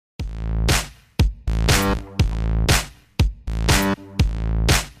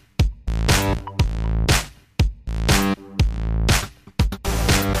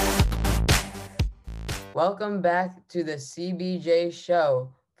Welcome back to the CBJ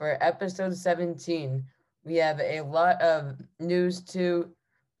Show for episode 17. We have a lot of news to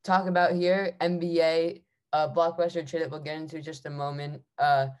talk about here. NBA, blockbuster trade that we'll get into just a moment.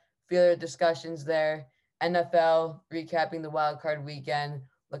 Feeler discussions there. NFL, recapping the wild card weekend.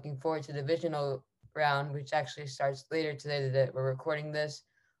 Looking forward to the divisional round, which actually starts later today that we're recording this.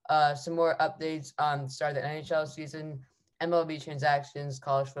 Some more updates on the start of the NHL season, MLB transactions,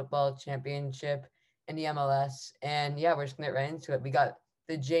 college football championship, in the MLS. And yeah, we're just gonna get right into it. We got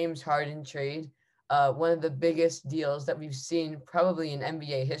the James Harden trade, one of the biggest deals that we've seen probably in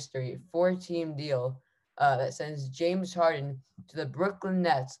NBA history. 4-team deal that sends James Harden to the Brooklyn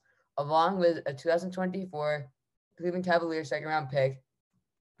Nets, along with a 2024 Cleveland Cavaliers second round pick.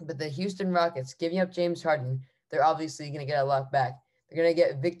 But the Houston Rockets giving up James Harden, they're obviously going to get a lot back. They're going to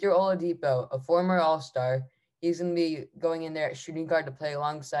get Victor Oladipo, a former All-Star. He's going to be going in there at shooting guard to play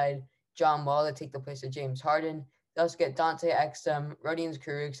alongside John Wall to take the place of James Harden. They also get Dante Exum, Rodions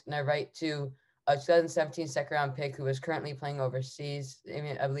Kurucs, and a right to a 2017 second-round pick who is currently playing overseas.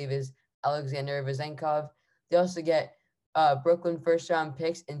 I believe is Alexander Vezenkov. They also get Brooklyn first-round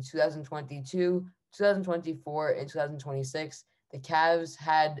picks in 2022, 2024, and 2026. The Cavs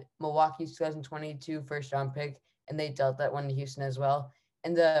had Milwaukee's 2022 first-round pick, and they dealt that one to Houston as well.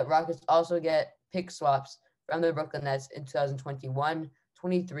 And the Rockets also get pick swaps from the Brooklyn Nets in 2021,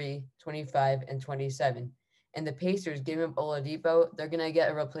 23, 25, and 27. And the Pacers giving up Oladipo, they're going to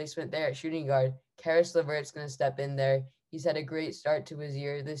get a replacement there at shooting guard. Karis LeVert's going to step in there. He's had a great start to his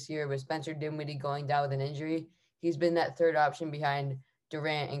year this year with Spencer Dinwiddie going down with an injury. He's been that third option behind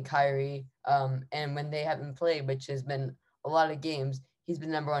Durant and Kyrie. And when they haven't played, which has been a lot of games, he's been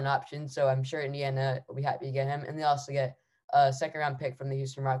number one option. So I'm sure Indiana will be happy to get him. And they also get a second round pick from the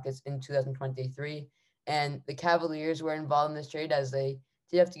Houston Rockets in 2023. And the Cavaliers were involved in this trade as they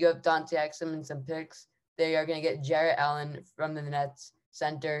did have to give up Dante Exum and some picks. They are going to get Jarrett Allen from the Nets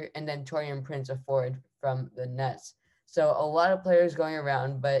center and then Taurean Prince, a forward from the Nets. So a lot of players going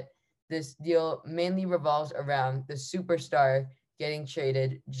around, but this deal mainly revolves around the superstar getting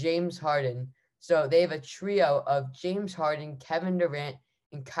traded, James Harden. So they have a trio of James Harden, Kevin Durant,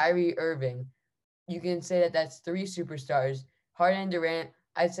 and Kyrie Irving. You can say that that's three superstars. Harden and Durant,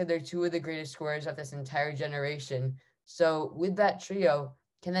 I'd say they're two of the greatest scorers of this entire generation. So with that trio,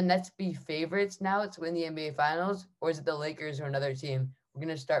 can the Nets be favorites now to win the NBA Finals, or is it the Lakers or another team? We're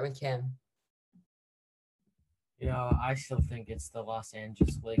going to start with Cam. I still think it's the Los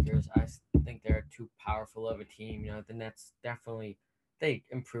Angeles Lakers. I think they're too powerful of a team. The Nets definitely they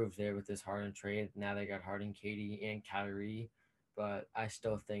improved there with this Harden trade. Now they got Harden, Katie, and Kyrie, but I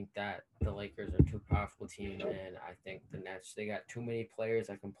still think that the Lakers are too powerful team, and I think the Nets they got too many players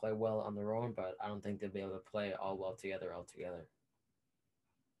that can play well on their own, but I don't think they'll be able to play all well together altogether.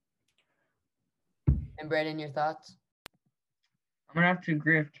 And Brandon, your thoughts? I'm gonna have to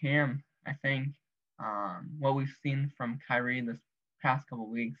agree with Cam. I think what we've seen from Kyrie this past couple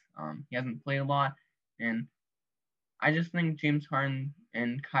weeks, he hasn't played a lot, and I just think James Harden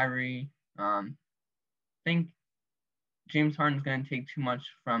and Kyrie. Think James Harden's gonna take too much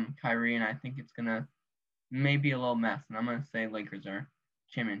from Kyrie, and I think it's gonna maybe a little mess. And I'm gonna say Lakers are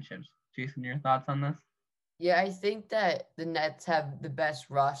championships. Jason, your thoughts on this? Yeah, I think that the Nets have the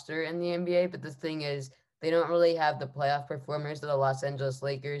best roster in the NBA, but the thing is, they don't really have the playoff performers of the Los Angeles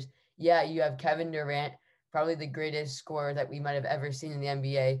Lakers. Yeah, you have Kevin Durant, probably the greatest scorer that we might have ever seen in the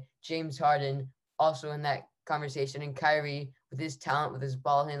NBA. James Harden, also in that conversation, and Kyrie with his talent, with his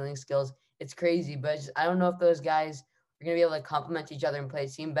ball handling skills. It's crazy, but I don't know if those guys are going to be able to complement each other and play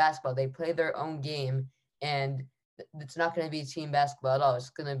team basketball. They play their own game, and it's not going to be team basketball at all.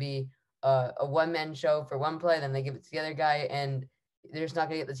 It's going to be a one-man show for one play, then they give it to the other guy, and they're just not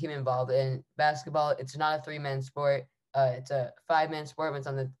going to get the team involved. In basketball, it's not a three-man sport. It's a five-man sport when it's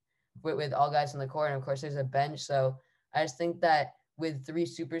on the with all guys on the court, and of course there's a bench. So I just think that with three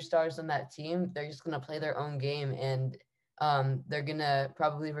superstars on that team, they're just going to play their own game, and they're going to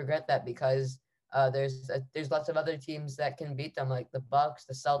probably regret that because there's lots of other teams that can beat them, like the Bucks,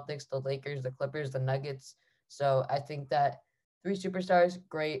 the Celtics, the Lakers, the Clippers, the Nuggets. So I think that three superstars,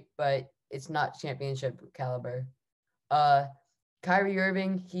 great, but it's not championship caliber. Uh, Kyrie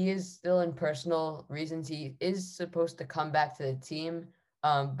Irving, he is still in personal reasons. He is supposed to come back to the team,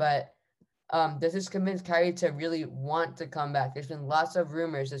 but does this convince Kyrie to really want to come back? There's been lots of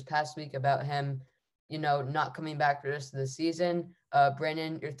rumors this past week about him, not coming back for the rest of the season.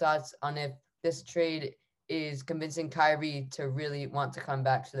 Brandon, your thoughts on if this trade is convincing Kyrie to really want to come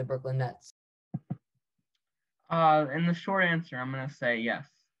back to the Brooklyn Nets? In the short answer, I'm gonna say yes.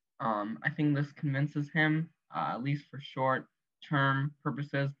 I think this convinces him, at least for short-term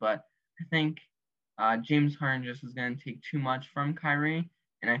purposes. But I think James Harden just is going to take too much from Kyrie,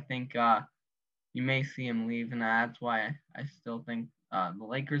 and I think you may see him leave, and that's why I still think the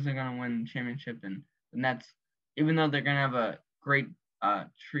Lakers are going to win the championship, and the Nets, even though they're going to have a great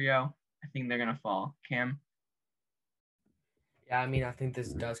trio, I think they're going to fall. Cam? Yeah, I mean, I think this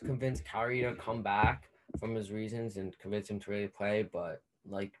does convince Kyrie to come back from his reasons and convince him to really play. But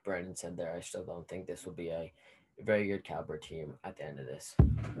like Brandon said there, I still don't think this will be a very good caliber team at the end of this.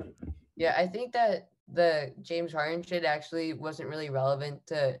 Yeah, I think that the James Harden trade actually wasn't really relevant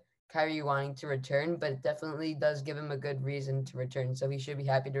to Kyrie wanting to return, but it definitely does give him a good reason to return. So he should be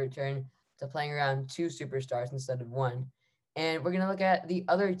happy to return to playing around two superstars instead of one. And we're going to look at the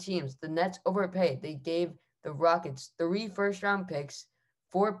other teams. The Nets overpaid. They gave the Rockets 3 first-round picks,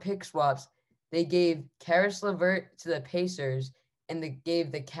 4 pick swaps. They gave Karis LeVert to the Pacers, and they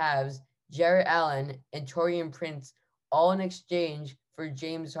gave the Cavs Jarrett Allen and Taurean Prince all in exchange for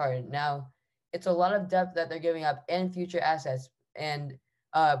James Harden. Now, it's a lot of depth that they're giving up and future assets, and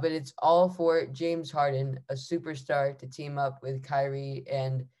but it's all for James Harden, a superstar, to team up with Kyrie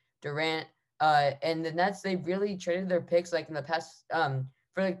and Durant. And the Nets, they've really traded their picks like in the past for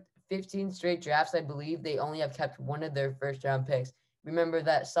like 15 straight drafts, I believe. They only have kept one of their first round picks. Remember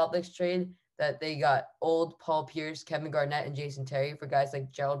that Celtics trade that they got old Paul Pierce, Kevin Garnett, and Jason Terry for guys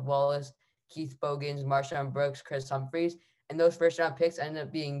like Gerald Wallace, Keith Bogans, Marshawn Brooks, Chris Humphries. And those first round picks ended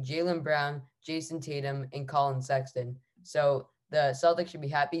up being Jaylen Brown, Jason Tatum, and Colin Sexton. So the Celtics should be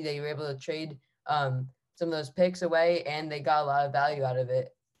happy they were able to trade some of those picks away, and they got a lot of value out of it.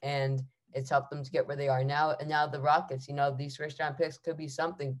 And it's helped them to get where they are now. And now the Rockets, these first round picks could be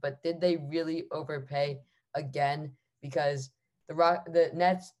something, but did they really overpay again? Because the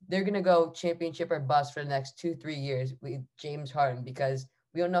Nets, they're gonna go championship or bust for the next 2-3 years with James Harden, because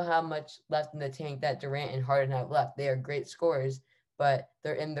we don't know how much left in the tank that Durant and Harden have left. They are great scorers, but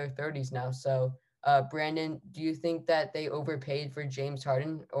they're in their 30s now. So, Brandon, do you think that they overpaid for James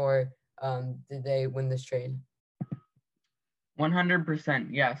Harden, or did they win this trade? 100%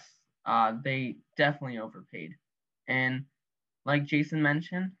 yes. They definitely overpaid. And like Jason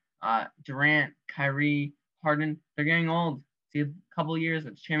mentioned, Durant, Kyrie, Harden, they're getting old. See, a couple of years,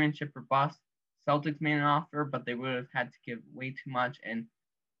 it's championship or bust. Celtics made an offer, but they would have had to give way too much, and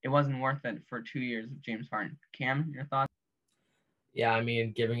it wasn't worth it for 2 years of James Harden. Cam, your thoughts? Yeah, I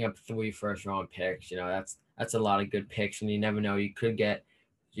mean, giving up 3 first round picks, that's a lot of good picks, and you never know, you could get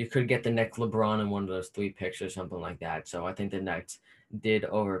the next LeBron in one of those 3 picks or something like that. So I think the Nets did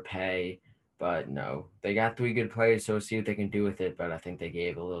overpay, but no, they got 3 good players, so we'll see what they can do with it. But I think they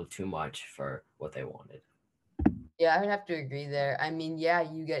gave a little too much for what they wanted. Yeah, I would have to agree there. I mean, yeah,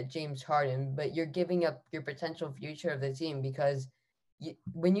 you get James Harden, but you're giving up your potential future of the team, because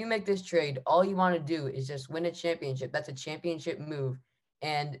when you make this trade, all you want to do is just win a championship. That's a championship move.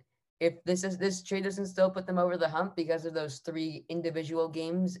 And if this trade doesn't still put them over the hump because of those 3 individual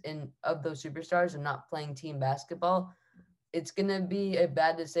games of those superstars and not playing team basketball, it's going to be a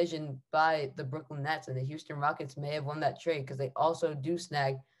bad decision by the Brooklyn Nets, and the Houston Rockets may have won that trade because they also do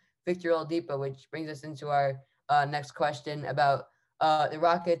snag Victor Oladipo, which brings us into our next question about the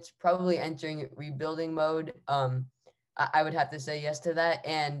Rockets probably entering rebuilding mode. I would have to say yes to that.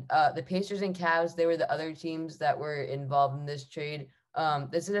 And the Pacers and Cavs, they were the other teams that were involved in this trade.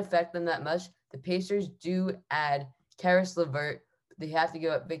 Does it affect them that much? The Pacers do add Karis LeVert. They have to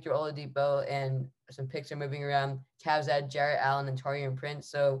give up Victor Oladipo, and some picks are moving around. Cavs add Jarrett Allen and Taurean Prince.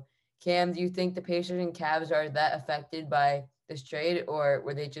 So, Cam, do you think the Pacers and Cavs are that affected by this trade, or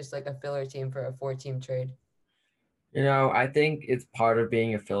were they just like a filler team for a 4-team trade? I think it's part of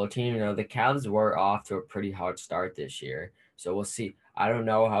being a filler team. The Cavs were off to a pretty hard start this year. So we'll see. I don't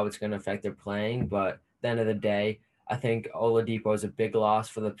know how it's going to affect their playing, but at the end of the day, I think Oladipo is a big loss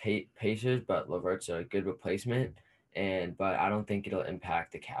for the Pacers, but LeVert's a good replacement. But I don't think it'll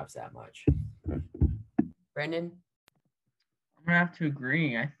impact the Cavs that much. Brandon? I'm going to have to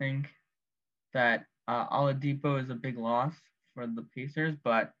agree. I think that Oladipo is a big loss for the Pacers,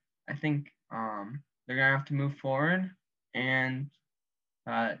 but I think they're going to have to move forward. And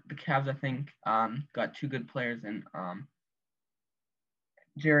the Cavs, I think, got 2 good players in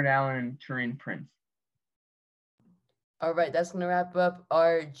Jarrett Allen and Taurean Prince. All right, that's going to wrap up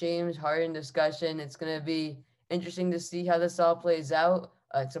our James Harden discussion. It's going to be interesting to see how this all plays out.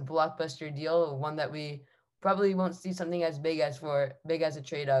 It's a blockbuster deal, one that we probably won't see something as big as a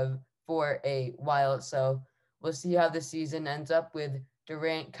trade of for a while. So we'll see how the season ends up with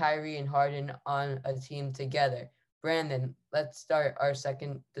Durant, Kyrie, and Harden on a team together. Brandon, let's start our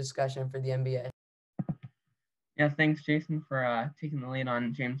second discussion for the NBA. Yeah, thanks, Jason, for taking the lead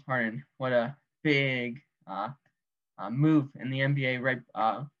on James Harden. What a big move in the NBA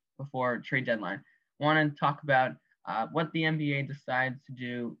right before trade deadline. want to talk about what the NBA decides to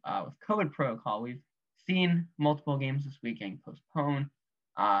do with COVID protocol. We've seen multiple games this weekend postponed.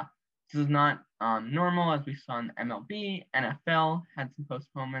 This is not normal, as we saw in MLB. NFL had some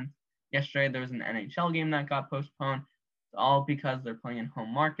postponements. Yesterday, there was an NHL game that got postponed. It's all because they're playing in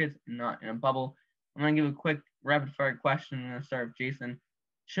home markets and not in a bubble. I'm going to give a quick rapid-fire question. I'm going to start with Jason.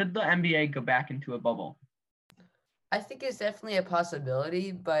 Should the NBA go back into a bubble? I think it's definitely a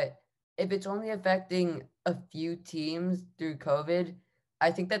possibility, but if it's only affecting a few teams through COVID,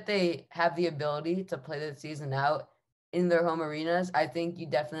 I think that they have the ability to play the season out in their home arenas. I think you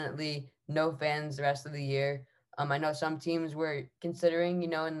definitely no fans the rest of the year. I know some teams were considering, in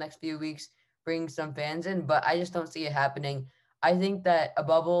the next few weeks, bring some fans in, but I just don't see it happening. I think that a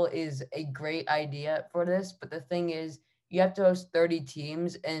bubble is a great idea for this, but the thing is, you have to host 30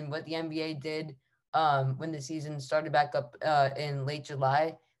 teams, and what the NBA did when the season started back up in late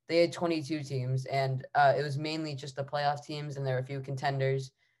July, they had 22 teams, and it was mainly just the playoff teams, and there were a few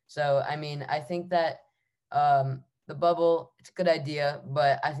contenders. So, I mean, I think that the bubble, it's a good idea,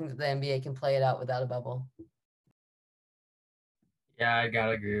 but I think that the NBA can play it out without a bubble. Yeah, I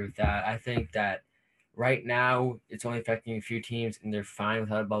gotta agree with that. I think that right now it's only affecting a few teams and they're fine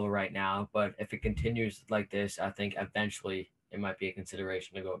without a bubble right now. But if it continues like this, I think eventually it might be a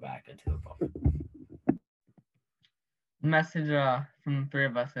consideration to go back into the bubble. The message from the three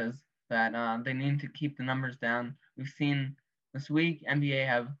of us is that they need to keep the numbers down. We've seen this week NBA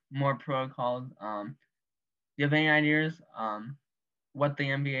have more protocols. Do you have any ideas what the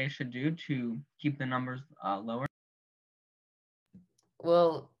NBA should do to keep the numbers lower?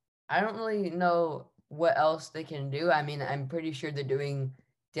 Well, I don't really know what else they can do. I mean, I'm pretty sure they're doing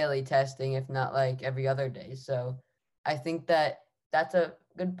daily testing, if not like every other day. So I think that that's a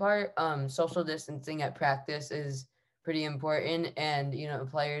good part. Social distancing at practice is pretty important. And,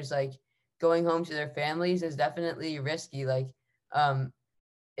 players like going home to their families is definitely risky. Like,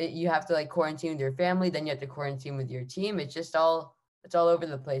 you have to like quarantine with your family, then you have to quarantine with your team. It's all over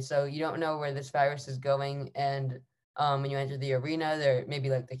the place. So you don't know where this virus is going. And when you enter the arena, there maybe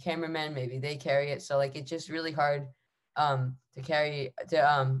like the cameramen, maybe they carry it. So like it's just really hard to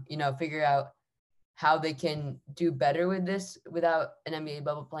figure out how they can do better with this without an NBA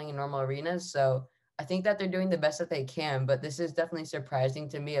bubble playing in normal arenas. So I think that they're doing the best that they can, but this is definitely surprising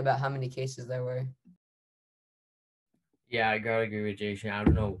to me about how many cases there were. Yeah, I gotta agree with Jason. I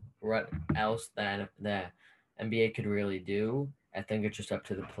don't know what else that the NBA could really do. I think it's just up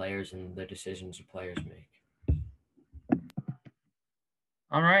to the players and the decisions the players make.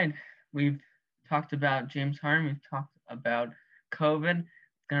 All right, we've talked about James Harden. We've talked about COVID.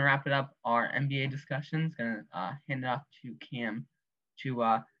 Gonna wrap it up. Our NBA discussion. Gonna hand it off to Cam to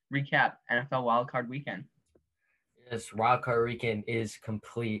recap NFL Wildcard Weekend. Yes, wildcard weekend is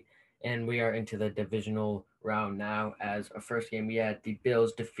complete, and we are into the divisional round now. As our first game, we had the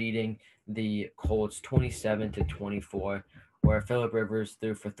Bills defeating the Colts 27-24, where Phillip Rivers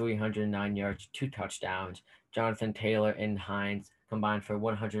threw for 309 yards, 2 touchdowns. Jonathan Taylor and Hines combined for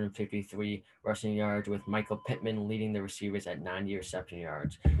 153 rushing yards, with Michael Pittman leading the receivers at 90 reception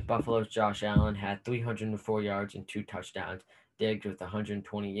yards. Buffalo's Josh Allen had 304 yards and 2 touchdowns. Diggs with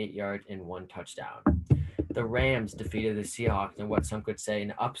 128 yards and 1 touchdown. The Rams defeated the Seahawks in what some could say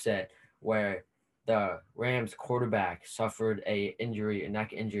an upset, where the Rams quarterback suffered a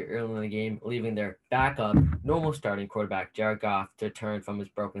neck injury early in the game, leaving their backup, normal starting quarterback Jared Goff to return from his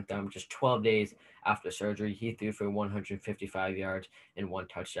broken thumb just 12 days after surgery. He threw for 155 yards and 1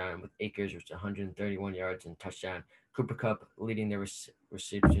 touchdown, with Akers with 131 yards and touchdown. Cooper Kupp leading the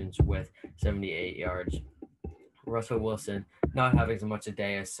receptions with 78 yards. Russell Wilson not having as much a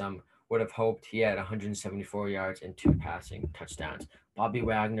day as some would have hoped. He had 174 yards and 2 passing touchdowns. Bobby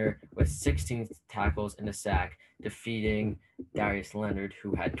Wagner with 16 tackles and a sack, defeating Darius Leonard,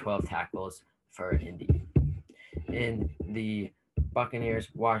 who had 12 tackles for Indy. In the Buccaneers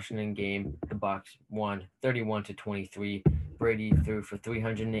Washington game, the Bucs won 31-23. Brady threw for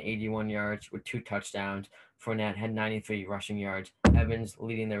 381 yards with 2 touchdowns. Fournette had 93 rushing yards. Evans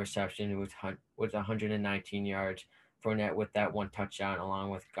leading the reception was 119 yards. Fournette with that 1 touchdown, along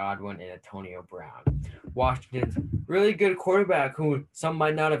with Godwin and Antonio Brown. Washington's really good quarterback, who some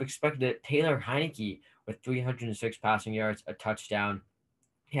might not have expected it, Taylor Heineke, with 306 passing yards, a touchdown.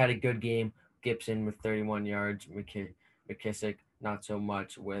 He had a good game. Gibson with 31 yards. McKissick not so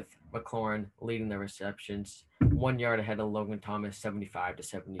much, with McLaurin leading the receptions, 1 yard ahead of Logan Thomas, 75 to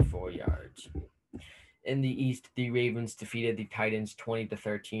 74 yards. In the East, the Ravens defeated the Titans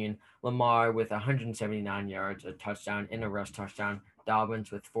 20-13. Lamar with 179 yards, a touchdown, and a rush touchdown.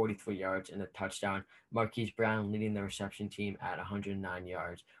 Dobbins with 43 yards and a touchdown. Marquise Brown leading the reception team at 109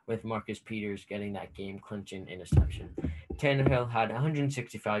 yards, with Marcus Peters getting that game clinching interception. Tannehill had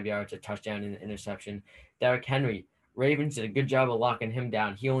 165 yards, a touchdown, and an interception. Derrick Henry, Ravens did a good job of locking him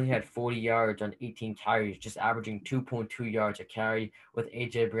down. He only had 40 yards on 18 carries, just averaging 2.2 yards a carry, with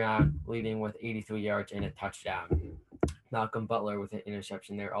A.J. Brown leading with 83 yards and a touchdown. Malcolm Butler with an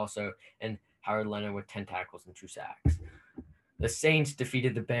interception there also, and Howard Leonard with 10 tackles and 2 sacks. The Saints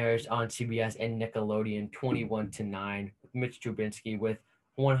defeated the Bears on CBS and Nickelodeon 21-9, with Mitch Trubisky with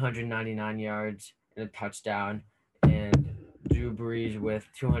 199 yards and a touchdown, and Drew Brees with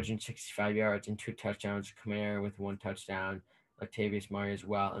 265 yards and 2 touchdowns. Kamara with 1 touchdown. Latavius Murray as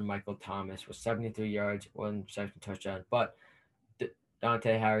well, and Michael Thomas with 73 yards, 1 reception touchdown. But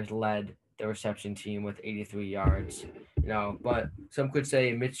Dante Harris led the reception team with 83 yards. But some could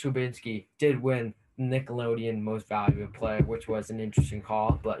say Mitch Trubisky did win Nickelodeon Most Valuable Player, which was an interesting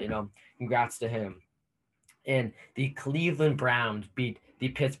call. But congrats to him. And the Cleveland Browns beat the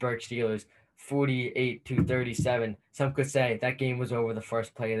Pittsburgh Steelers 48-37. Some could say that game was over the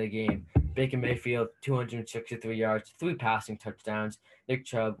first play of the game. Baker Mayfield 263 yards, 3 passing touchdowns. Nick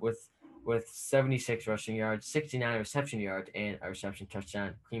Chubb with 76 rushing yards, 69 reception yards, and a reception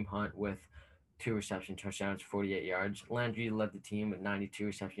touchdown. Kareem Hunt with 2 reception touchdowns, 48 yards. Landry led the team with 92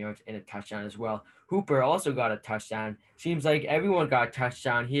 reception yards and a touchdown as well. Hooper also got a touchdown. Seems like everyone got a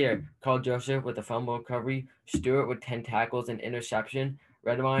touchdown here. Carl Joseph with a fumble recovery. Stewart with 10 tackles and interception.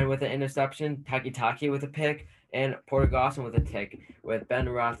 Redwine with an interception. Taki with a pick. And Porter Gosson with a pick, with Ben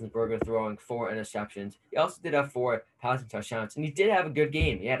Roethlisberger throwing 4 interceptions. He also did have 4 passing touchdowns, and he did have a good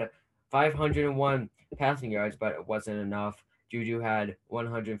game. He had 501 passing yards, but it wasn't enough. Juju had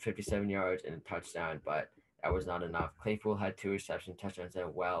 157 yards and a touchdown, but that was not enough. Claypool had 2 reception touchdowns as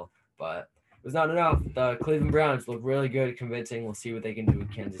well, but it was not enough. The Cleveland Browns look really good, convincing. We'll see what they can do in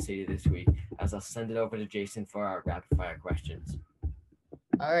Kansas City this week, as I'll send it over to Jason for our rapid-fire questions.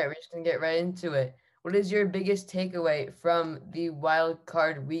 All right, we're just going to get right into it. What is your biggest takeaway from the wild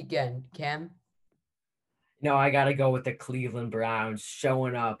card weekend, Cam? I got to go with the Cleveland Browns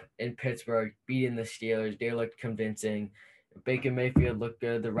showing up in Pittsburgh, beating the Steelers. They looked convincing. Baker Mayfield looked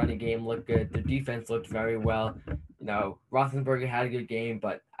good. The running game looked good. The defense looked very well. Roethlisberger had a good game,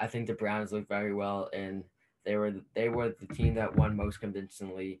 but I think the Browns looked very well, and they were the team that won most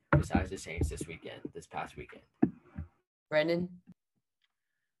convincingly besides the Saints this past weekend. Brendan?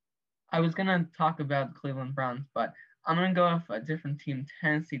 I was going to talk about the Cleveland Browns, but I'm going to go off a different team,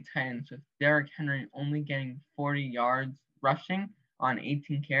 Tennessee Titans, with Derrick Henry only getting 40 yards rushing on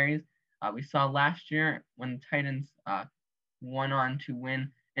 18 carries. We saw last year when the Titans went on to win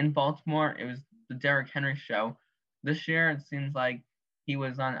in Baltimore, it was the Derrick Henry show. This year, it seems like he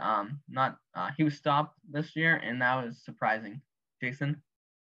was he was stopped this year, and that was surprising. Jason?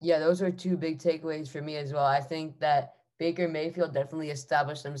 Yeah, those are 2 big takeaways for me as well. I think that Baker Mayfield definitely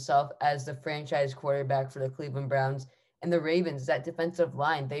established himself as the franchise quarterback for the Cleveland Browns. And the Ravens, that defensive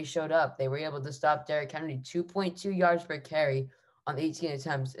line, they showed up. They were able to stop Derrick Henry. 2.2 yards per carry on 18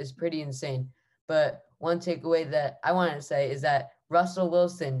 attempts is pretty insane. But one takeaway that I wanted to say is that Russell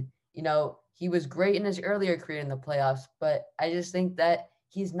Wilson, he was great in his earlier career in the playoffs, but I just think that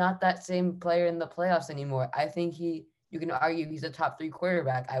he's not that same player in the playoffs anymore. I think you can argue he's a top 3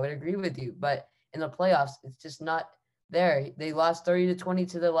 quarterback. I would agree with you. But in the playoffs, it's just not there. They lost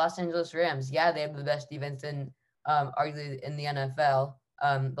 30-20 to the Los Angeles Rams. Yeah, they have the best defense in arguably in the NFL,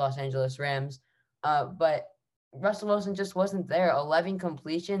 Los Angeles Rams. But Russell Wilson just wasn't there. 11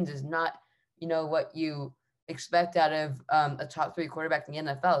 completions is not, what you expect out of a top 3 quarterback in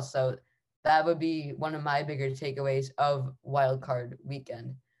the NFL. So that would be one of my bigger takeaways of wild card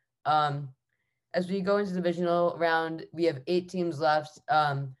weekend. As we go into the divisional round, we have 8 teams left.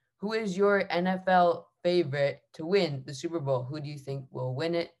 Who is your NFL favorite to win the Super Bowl? Who do you think will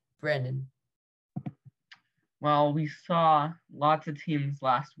win it? Brandon? Well, we saw lots of teams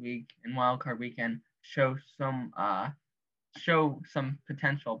last week in wildcard weekend show some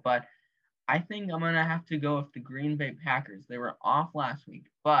potential, but I think I'm gonna have to go with the Green Bay Packers. They were off last week,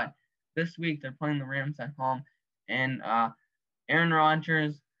 but this week they're playing the Rams at home, and Aaron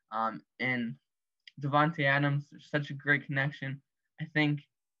Rodgers and Devontae Adams, there's such a great connection. I think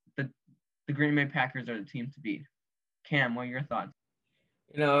the Green Bay Packers are the team to beat. Cam, what are your thoughts?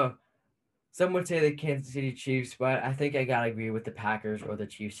 Some would say the Kansas City Chiefs, but I think I gotta agree with the Packers or the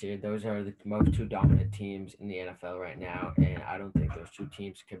Chiefs here. Those are the most 2 dominant teams in the NFL right now, and I don't think those 2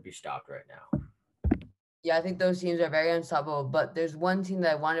 teams can be stopped right now. Yeah, I think those teams are very unstoppable, but there's one team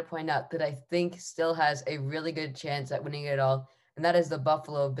that I want to point out that I think still has a really good chance at winning it all, and that is the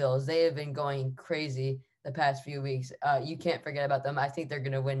Buffalo Bills. They have been going crazy the past few weeks. You can't forget about them. I think they're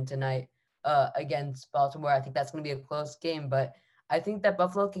going to win tonight against Baltimore. I think that's going to be a close game, but I think that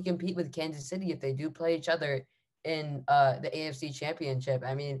Buffalo can compete with Kansas City if they do play each other in the AFC Championship.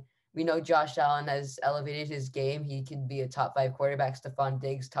 I mean, we know Josh Allen has elevated his game. He can be a top five quarterback, Stephon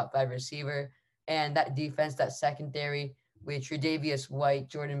Diggs, top five receiver, and that defense, that secondary with Tre'Davious White,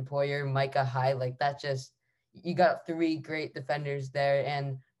 Jordan Poyer, Micah Hyde, like that just you got three great defenders there,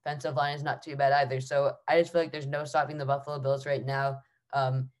 and defensive line is not too bad either. So I just feel like there's no stopping the Buffalo Bills right now.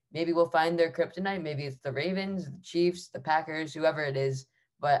 Maybe we'll find their kryptonite. Maybe it's the Ravens, the Chiefs, the Packers, whoever it is.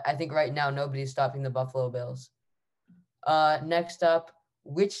 But I think right now nobody's stopping the Buffalo Bills. Next up,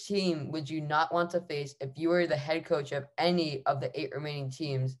 which team would you not want to face if you were the head coach of any of the eight remaining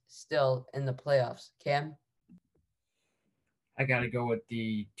teams still in the playoffs? Cam? I got to go with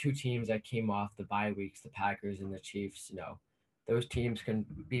the two teams that came off the bye weeks, the Packers and the Chiefs. Those teams can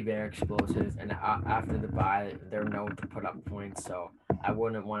be very explosive, and after the bye, they're known to put up points. So I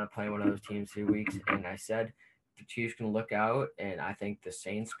wouldn't want to play one of those teams 2 weeks. And I said the Chiefs can look out, and I think the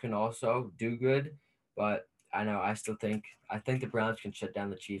Saints can also do good. But I know I think the Browns can shut down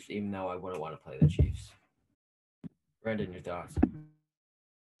the Chiefs, even though I wouldn't want to play the Chiefs. Brendan, your thoughts?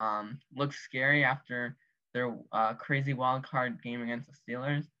 Looks scary after their crazy wild card game against the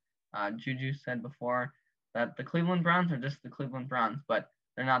Steelers. Juju said before that the Cleveland Browns are just the Cleveland Browns, but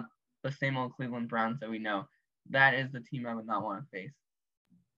they're not the same old Cleveland Browns that we know. That is the team I would not want to face.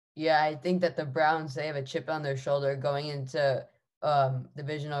 Yeah, I think that the Browns, they have a chip on their shoulder going into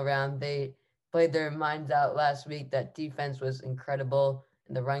divisional round. They played their minds out last week. That defense was incredible.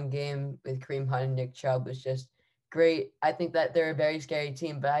 And the run game with Kareem Hunt and Nick Chubb was just great. I think that they're a very scary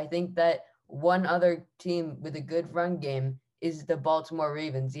team, but I think that one other team with a good run game is the Baltimore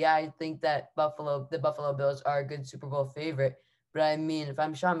Ravens. Yeah, I think that the Buffalo Bills are a good Super Bowl favorite, but I mean, if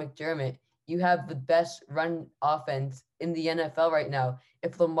I'm Sean McDermott, you have the best run offense in the NFL right now.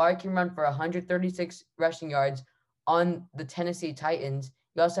 If Lamar can run for 136 rushing yards on the Tennessee Titans,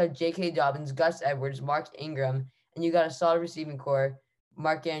 you also have J.K. Dobbins, Gus Edwards, Mark Ingram, and you got a solid receiving core.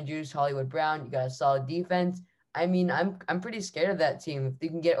 Mark Andrews, Hollywood Brown. You got a solid defense. I mean, I'm pretty scared of that team. If they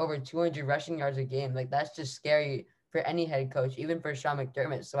can get over 200 rushing yards a game, like that's just scary for any head coach, even for Sean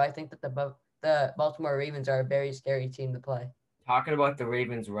McDermott. So I think that the Baltimore Ravens are a very scary team to play. Talking about the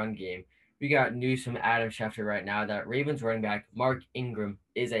Ravens run game, we got news from Adam Schefter right now that Ravens running back Mark Ingram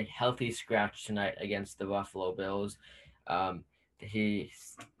is a healthy scratch tonight against the Buffalo Bills. He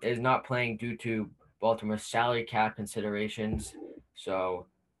is not playing due to Baltimore's salary cap considerations. So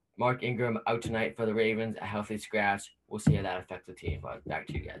Mark Ingram out tonight for the Ravens, a healthy scratch. We'll see how that affects the team. But back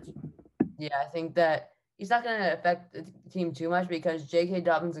to you guys. Yeah, I think that he's not going to affect the team too much because J.K.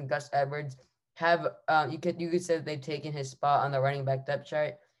 Dobbins and Gus Edwards have you could say that they've taken his spot on the running back depth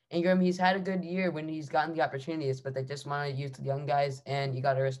chart. Ingram, he's had a good year when he's gotten the opportunities, but they just want to use the young guys, and you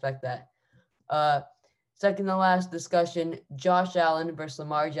got to respect that. Uh, Second to last discussion: Josh Allen versus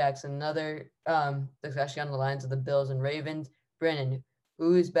Lamar Jackson. Another discussion on the lines of the Bills and Ravens. Brennan,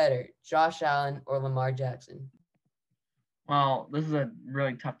 who is better, Josh Allen or Lamar Jackson? Well, this is a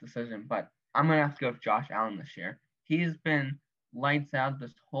really tough decision, but I'm going to have to go with Josh Allen this year. He's been lights out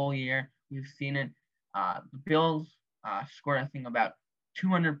this whole year. We've seen it. The Bills scored, I think, about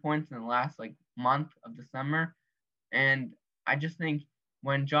 200 points in the last month of December. And I just think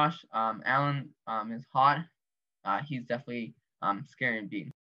when Josh Allen is hot, he's definitely scary and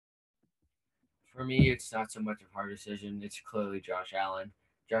beat. For me, it's not so much a hard decision. It's clearly Josh Allen.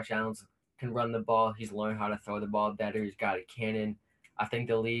 Josh Allen can run the ball. He's learned how to throw the ball better. He's got a cannon. I think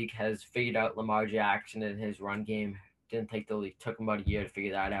the league has figured out Lamar Jackson and his run game. Didn't take the league. Took him about a year to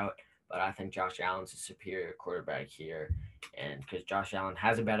figure that out. But I think Josh Allen's a superior quarterback here. And because Josh Allen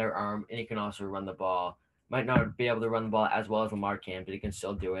has a better arm and he can also run the ball. Might not be able to run the ball as well as Lamar can, but he can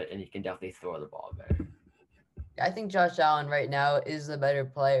still do it and he can definitely throw the ball better. I think Josh Allen right now is the better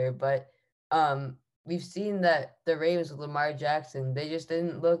player, but we've seen that the Ravens with Lamar Jackson, they just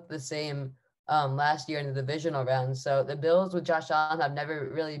didn't look the same last year in the divisional round. So the Bills with Josh Allen have never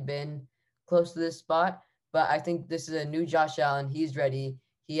really been close to this spot, but I think this is a new Josh Allen. He's ready.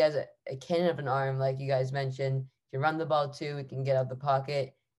 He has a cannon of an arm, like you guys mentioned. He can run the ball too. He can get out the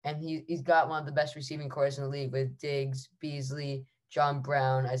pocket, and he's got one of the best receiving corps in the league with Diggs, Beasley, John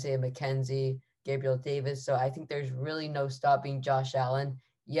Brown, Isaiah McKenzie, Gabriel Davis. So I think there's really no stopping Josh Allen.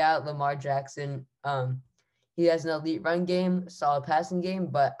 Yeah, Lamar Jackson, he has an elite run game, solid passing game,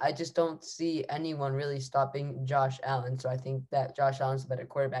 but I just don't see anyone really stopping Josh Allen. So I think that Josh Allen's the better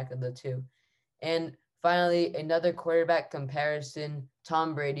quarterback of the two. And Finally, another quarterback comparison: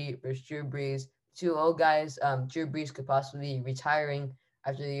 Tom Brady versus Drew Brees. Two old guys. Drew Brees could possibly be retiring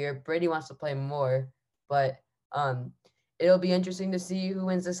after the year. Brady wants to play more, but um, it'll be interesting to see who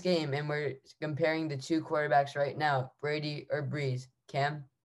wins this game. And we're comparing the two quarterbacks right now: Brady or Brees. Cam.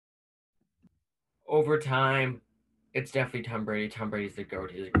 Over time, it's definitely Tom Brady. Tom Brady's the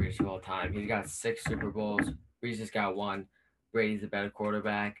GOAT. He's the greatest of all time. He's got 6 Super Bowls. Brees has got 1. Brady's a better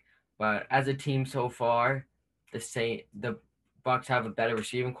quarterback. But as a team so far, the Bucks have a better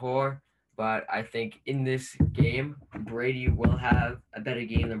receiving core. But I think in this game, Brady will have a better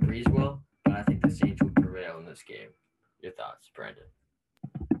game than Brees will. But I think the Saints will prevail in this game. Your thoughts, Brandon?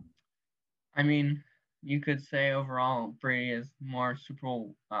 I mean, you could say overall Brady is more Super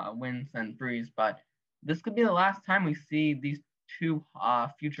Bowl wins than Brees, but this could be the last time we see these two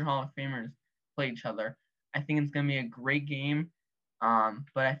future Hall of Famers play each other. I think it's going to be a great game,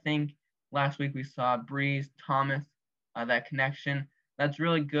 but I think last week we saw Brees, Thomas, that connection. That's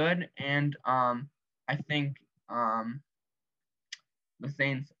really good, and I think the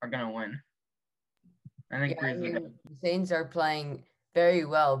Saints are going to win. I think Yeah, I Brees is mean, good. the Saints are playing very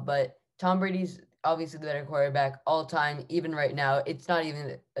well, but Tom Brady's obviously the better quarterback all time, even right now. It's not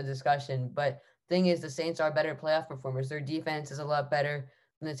even a discussion. But thing is, the Saints are better playoff performers. Their defense is a lot better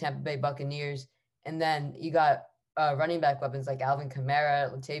than the Tampa Bay Buccaneers. And then you got running back weapons like Alvin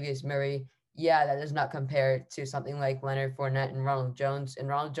Kamara, Latavius Murray. Yeah, that does not compare to something like Leonard Fournette and Ronald Jones. And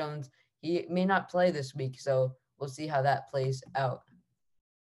Ronald Jones, he may not play this week, so we'll see how that plays out.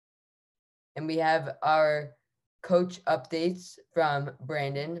 And we have our coach updates from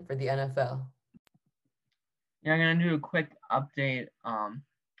Brandon for the NFL. Yeah, I'm gonna do a quick update.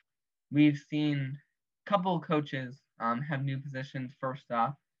 We've seen a couple of coaches have new positions. First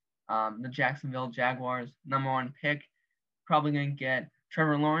off, the Jacksonville Jaguars #1 pick, probably gonna get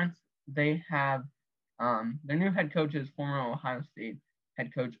Trevor Lawrence. They have their new head coach is former Ohio State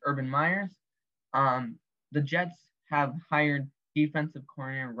head coach Urban Myers. The Jets have hired defensive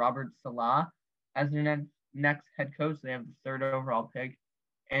coordinator Robert Salah as their next head coach. They have the 3rd overall pick,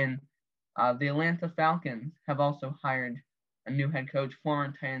 and the Atlanta Falcons have also hired a new head coach,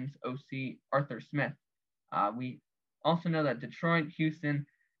 former Titans OC Arthur Smith. We also know that Detroit, Houston,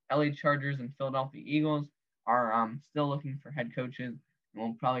 LA Chargers, and Philadelphia Eagles are still looking for head coaches, and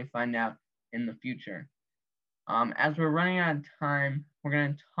we'll probably find out in the future. As we're running out of time, we're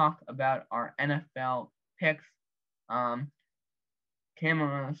going to talk about our NFL picks. Cam, I'm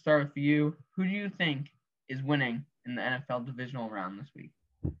going to start with you. Who do you think is winning in the NFL divisional round this week?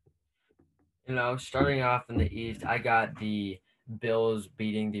 Starting off in the East, I got the Bills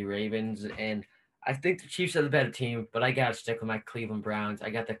beating the Ravens, and I think the Chiefs are the better team, but I got to stick with my Cleveland Browns. I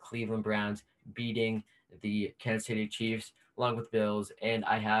got the Cleveland Browns beating the Kansas City Chiefs along with Bills, and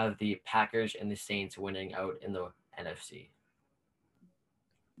I have the Packers and the Saints winning out in the NFC.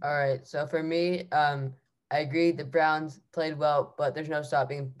 All right. So for me, I agree the Browns played well, but there's no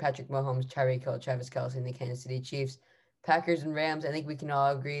stopping Patrick Mahomes, Tyreek Hill, Travis Kelce, and the Kansas City Chiefs. Packers and Rams, I think we can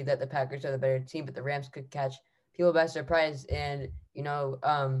all agree that the Packers are the better team, but the Rams could catch people by surprise and,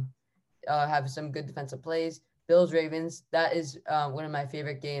 have some good defensive plays. Bills Ravens, that is one of my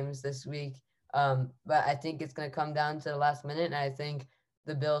favorite games this week. But I think it's going to come down to the last minute, and I think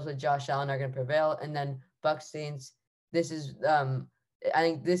the Bills with Josh Allen are going to prevail. And then Bucks Saints, this is I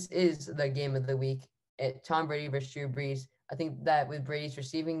think this is the game of the week. Tom Brady versus Drew Brees. I think that with Brady's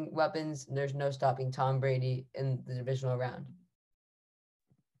receiving weapons, there's no stopping Tom Brady in the divisional round.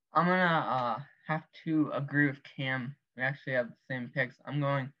 I'm gonna have to agree with Cam. We actually have the same picks. I'm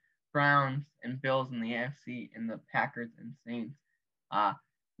going Browns and Bills in the AFC and the Packers and Saints.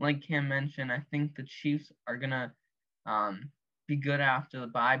 Like Cam mentioned, I think the Chiefs are gonna be good after the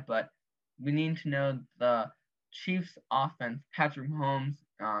bye, but we need to know the Chiefs offense, Patrick Mahomes,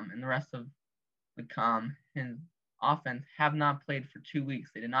 and the rest of his offense have not played for 2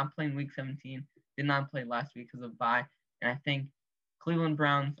 weeks. They did not play in week 17, did not play last week because of bye, and I think Cleveland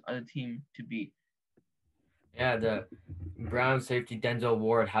Browns are the team to beat. Yeah, the Brown safety Denzel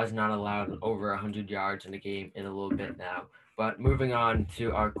Ward has not allowed over 100 yards in a game in a little bit now. But moving on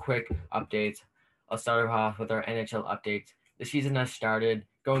to our quick updates, I'll start off with our NHL updates. The season has started.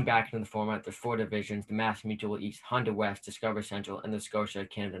 Going back into the format, there's 4 divisions: the Mass Mutual East, Honda West, Discover Central, and the Scotia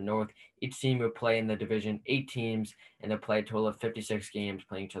Canada North. Each team will play in the division 8 teams, and they'll play a total of 56 games,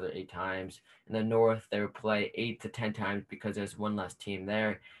 playing each other 8 times. In the North, they will play 8 to 10 times because there's one less team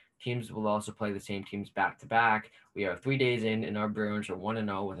there. Teams will also play the same teams back to back. We are 3 days in, and our Bruins are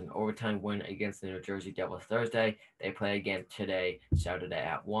 1-0 with an overtime win against the New Jersey Devils Thursday. They play again today, Saturday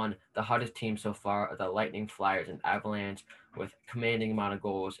at 1. The hottest teams so far are the Lightning, Flyers, and Avalanche, with commanding amount of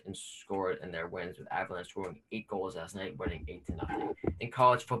goals and scored in their wins, with Avalanche scoring 8 goals last night, winning 8-0. In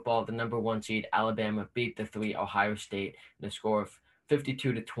college football, the number 1 seed Alabama beat the 3 Ohio State in a score of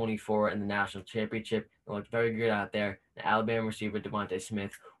 52-24 in the national championship. It looked very good out there. The Alabama receiver Devontae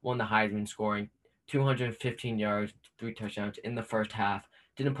Smith won the Heisman, scoring 215 yards, 3 touchdowns in the first half.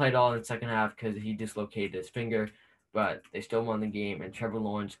 Didn't play at all in the second half because he dislocated his finger, but they still won the game. And Trevor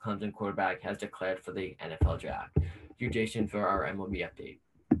Lawrence, Clemson quarterback, has declared for the NFL draft. You, Jason, for our MLB update.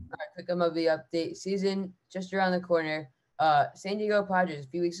 All right, quick MLB update. Season just around the corner. San Diego Padres, a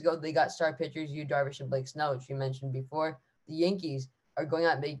few weeks ago, they got star pitchers Yu Darvish and Blake Snell, which we mentioned before. The Yankees are going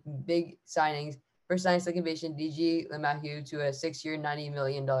out making big signings. First signing second baseman D.G. LeMahieu to a 6-year, $90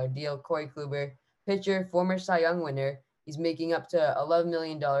 million deal. Corey Kluber, pitcher, former Cy Young winner. He's making up to $11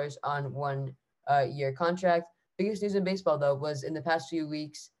 million on 1 year contract. Biggest news in baseball, though, was in the past few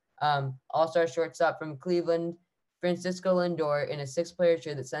weeks, all-star shortstop from Cleveland, Francisco Lindor, in a 6-player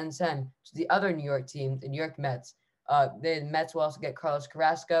trade that sends him to the other New York team, the New York Mets. The Mets will also get Carlos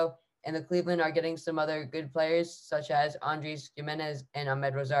Carrasco, and the Cleveland are getting some other good players, such as Andres Gimenez and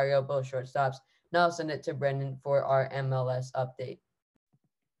Ahmed Rosario, both shortstops. Now I'll send it to Brendan for our MLS update.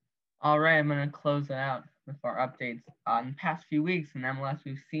 All right, I'm going to close it out with our updates. In the past few weeks in MLS,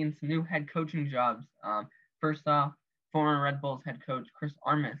 we've seen some new head coaching jobs. First off, former Red Bulls head coach Chris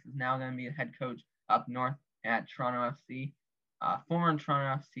Armas is now going to be the head coach up north at Toronto FC. Former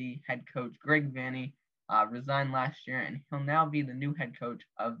Toronto FC head coach Greg Vanney resigned last year, and he'll now be the new head coach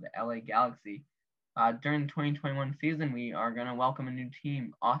of the LA Galaxy. During the 2021 season, we are going to welcome a new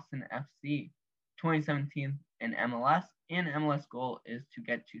team, Austin FC. 2017 in MLS, and MLS goal is to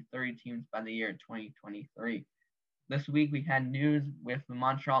get to 30 teams by the year 2023. This week we had news with the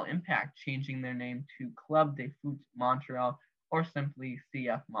Montreal Impact changing their name to Club de Foot Montreal, or simply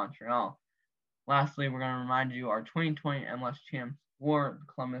CF Montreal. Lastly, we're going to remind you our 2020 MLS champs were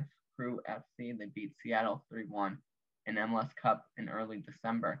the Columbus Crew FC. They beat Seattle 3-1 in MLS Cup in early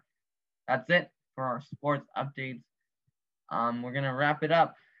December. That's it for our sports updates. We're going to wrap it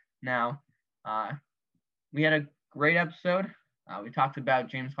up now. We had a great episode. We talked about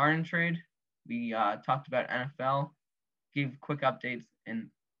James Harden trade. We talked about NFL, gave quick updates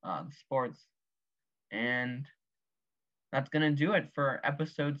in the sports, and that's gonna do it for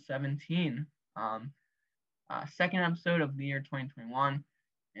episode 17. Second episode of the year 2021,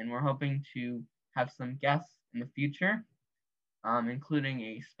 and we're hoping to have some guests in the future, including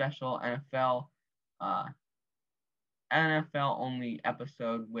a special NFL only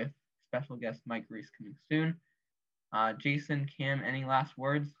episode with special guest Mike Reese coming soon. Jason, Cam, any last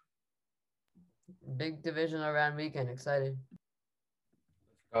words? Big divisional round weekend. Excited.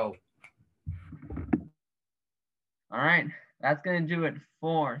 Let's go. All right. That's going to do it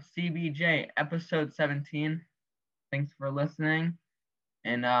for CBJ episode 17. Thanks for listening.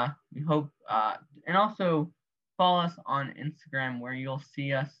 And we hope, and also follow us on Instagram where you'll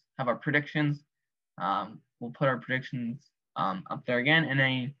see us have our predictions. We'll put our predictions up there again, and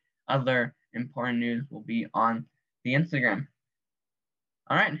any other important news will be on the Instagram.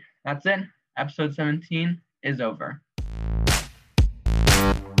 All right, that's it. Episode 17 is over.